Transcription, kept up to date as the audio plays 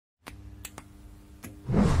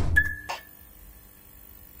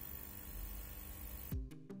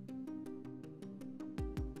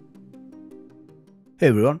Hey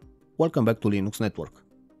everyone, welcome back to Linux Network.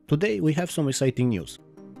 Today we have some exciting news.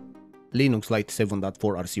 Linux Lite 7.4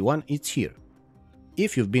 RC1 is here.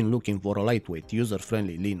 If you've been looking for a lightweight,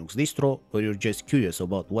 user-friendly Linux distro, or you're just curious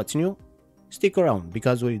about what's new, stick around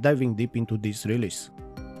because we're diving deep into this release.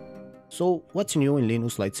 So what's new in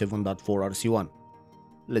Linux Lite 7.4 RC1?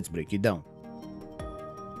 Let's break it down.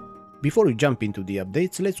 Before we jump into the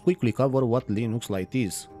updates, let's quickly cover what Linux Lite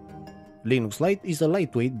is. Linux Lite is a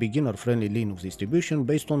lightweight, beginner-friendly Linux distribution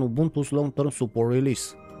based on Ubuntu's long-term support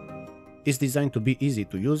release. It's designed to be easy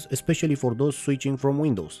to use, especially for those switching from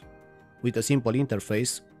Windows. With a simple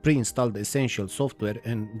interface, pre-installed essential software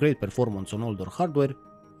and great performance on older hardware,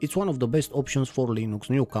 it's one of the best options for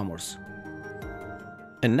Linux newcomers.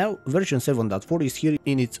 And now, version 7.4 is here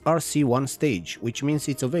in its RC1 stage, which means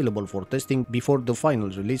it's available for testing before the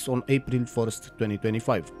final release on April 1st,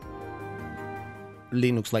 2025.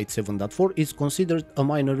 Linux Lite 7.4 is considered a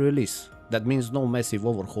minor release. That means no massive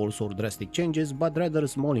overhauls or drastic changes, but rather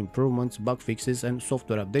small improvements, bug fixes and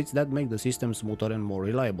software updates that make the system smoother and more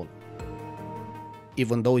reliable.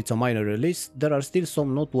 Even though it's a minor release, there are still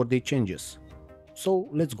some noteworthy changes. So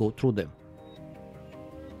let's go through them.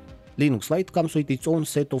 Linux Lite comes with its own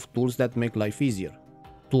set of tools that make life easier.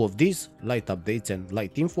 Two of these, Lite Updates and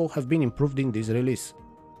Lite Info, have been improved in this release.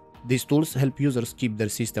 These tools help users keep their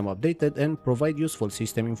system updated and provide useful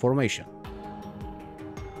system information.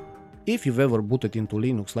 If you've ever booted into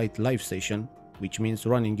Linux Lite Live Session, which means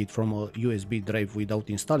running it from a USB drive without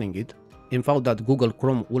installing it, and found that Google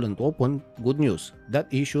Chrome wouldn't open, good news,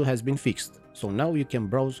 that issue has been fixed, so now you can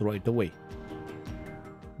browse right away.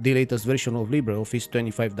 The latest version of LibreOffice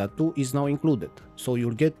 25.2 is now included, so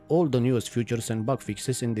you'll get all the newest features and bug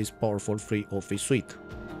fixes in this powerful free Office suite.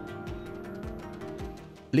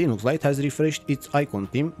 Linux Lite has refreshed its icon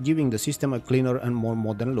theme, giving the system a cleaner and more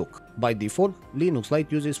modern look. By default, Linux Lite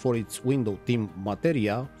uses for its window theme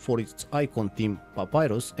Materia, for its icon theme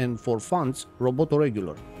Papyrus, and for fonts Roboto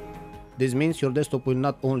Regular. This means your desktop will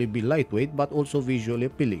not only be lightweight but also visually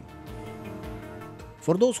appealing.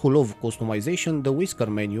 For those who love customization, the Whisker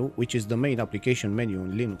menu, which is the main application menu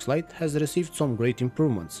in Linux Lite, has received some great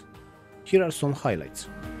improvements. Here are some highlights.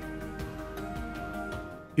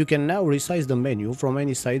 You can now resize the menu from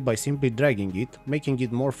any side by simply dragging it, making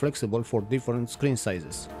it more flexible for different screen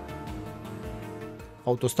sizes.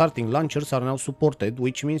 Auto-starting launchers are now supported,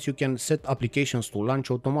 which means you can set applications to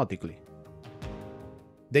launch automatically.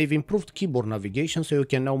 They've improved keyboard navigation so you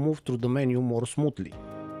can now move through the menu more smoothly.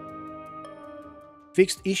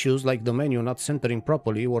 Fixed issues like the menu not centering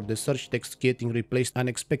properly or the search text getting replaced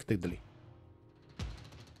unexpectedly.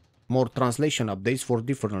 More translation updates for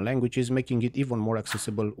different languages, making it even more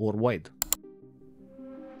accessible worldwide.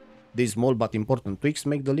 These small but important tweaks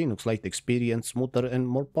make the Linux Lite experience smoother and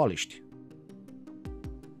more polished.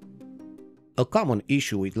 A common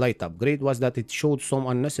issue with Lite upgrade was that it showed some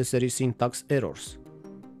unnecessary syntax errors.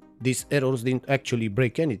 These errors didn't actually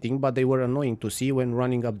break anything, but they were annoying to see when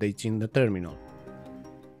running updates in the terminal.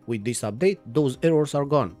 With this update, those errors are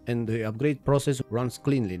gone and the upgrade process runs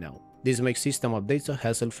cleanly now. This makes system updates a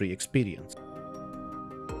hassle-free experience.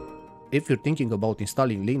 If you're thinking about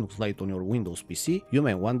installing Linux Lite on your Windows PC, you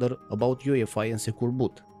may wonder about UEFI and Secure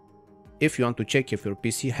Boot. If you want to check if your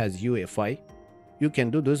PC has UEFI, you can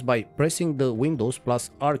do this by pressing the Windows plus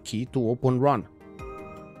R key to open Run.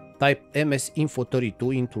 Type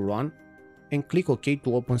msinfo32 into Run and click OK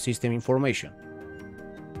to open System Information.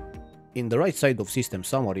 In the right side of System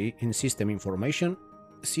Summary, in System Information,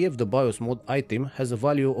 see if the BIOS mode item has a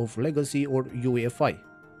value of legacy or UEFI.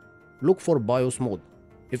 Look for BIOS mode.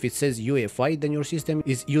 If it says UEFI, then your system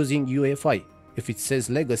is using UEFI. If it says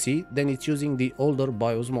legacy, then it's using the older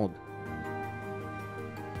BIOS mode.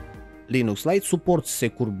 Linux Lite supports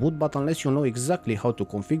Secure Boot, but unless you know exactly how to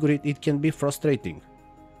configure it, it can be frustrating.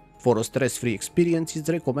 For a stress-free experience, it's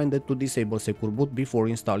recommended to disable Secure Boot before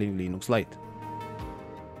installing Linux Lite.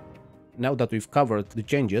 Now that we've covered the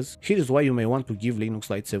changes, here's why you may want to give Linux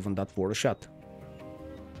Lite 7.4 a shot.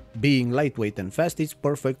 Being lightweight and fast is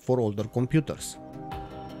perfect for older computers.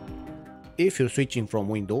 If you're switching from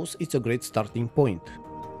Windows, it's a great starting point.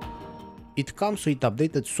 It comes with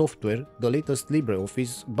updated software, the latest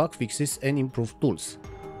LibreOffice, bug fixes and improved tools.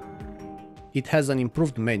 It has an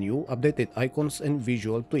improved menu, updated icons and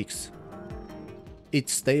visual tweaks.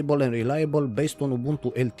 It's stable and reliable based on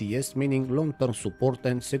Ubuntu LTS, meaning long-term support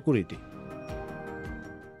and security.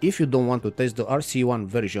 If you don't want to test the RC1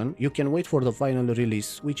 version, you can wait for the final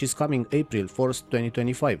release, which is coming April 1st,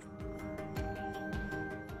 2025.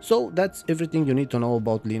 So that's everything you need to know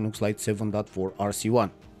about Linux Lite 7.4 RC1.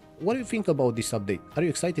 What do you think about this update? Are you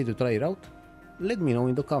excited to try it out? Let me know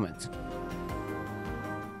in the comments.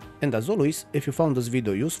 And as always, if you found this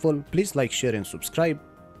video useful, please like, share and subscribe.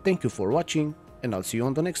 Thank you for watching, and I'll see you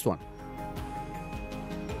on the next one.